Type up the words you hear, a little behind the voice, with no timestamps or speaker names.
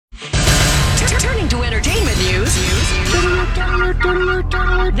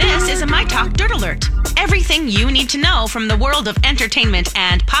is a My Talk Dirt Alert. Everything you need to know from the world of entertainment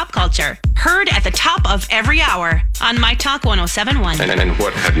and pop culture. Heard at the top of every hour on My Talk 107.1. And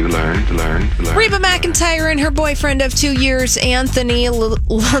what have you learned? Reba McEntire and her boyfriend of 2 years, Anthony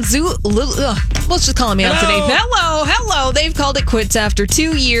let's just call him Anthony. Hello. They've called it quits after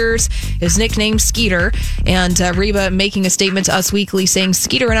 2 years. His nickname Skeeter. And Reba making a statement to Us Weekly saying,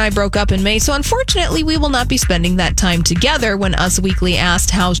 Skeeter and I broke up in May, so unfortunately we will not be spending that time together, when Us Weekly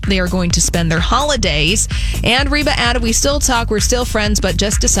asked how they are going to spend their holidays. And Reba added, we still talk, we're still friends, but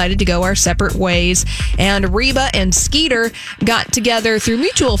just decided to go our separate ways. And Reba and Skeeter got together through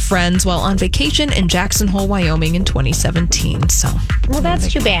mutual friends while on vacation in Jackson Hole, Wyoming in 2017. So, well,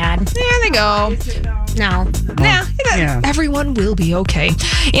 that's too bad. There they go. No. Everyone will be okay.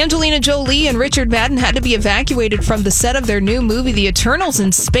 Angelina Jolie and Richard Madden had to be evacuated from the set of their new movie, The Eternals,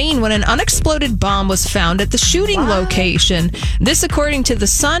 in Spain when an unexploded bomb was found at the shooting location. This, according to The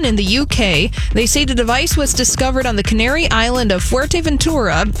Sun in the UK. They say the device was discovered on the Canary island of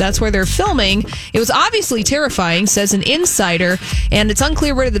Fuerteventura. That's where they're filming. It was obviously terrifying, says an insider, and it's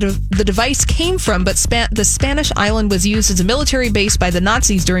unclear where the device came from, but the Spanish island was used as a military base by the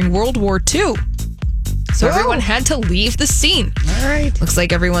Nazis during World War II. So everyone had to leave the scene. All right. Looks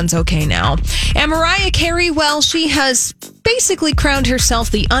like everyone's okay now. And Mariah Carey, well, she has basically crowned herself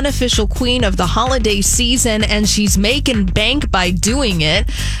the unofficial queen of the holiday season, and she's making bank by doing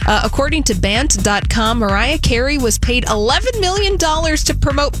it. According to Bant.com, Mariah Carey was paid $11 million to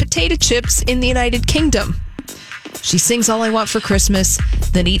promote potato chips in the United Kingdom. She sings All I Want for Christmas,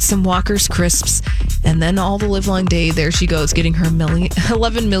 then eats some Walker's Crisps, and then all the livelong day, there she goes, getting her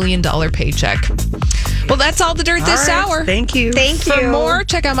 $11 million paycheck. Well, that's all the dirt this hour. Thank you. For more,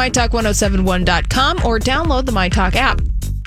 check out MyTalk1071.com or download the MyTalk app.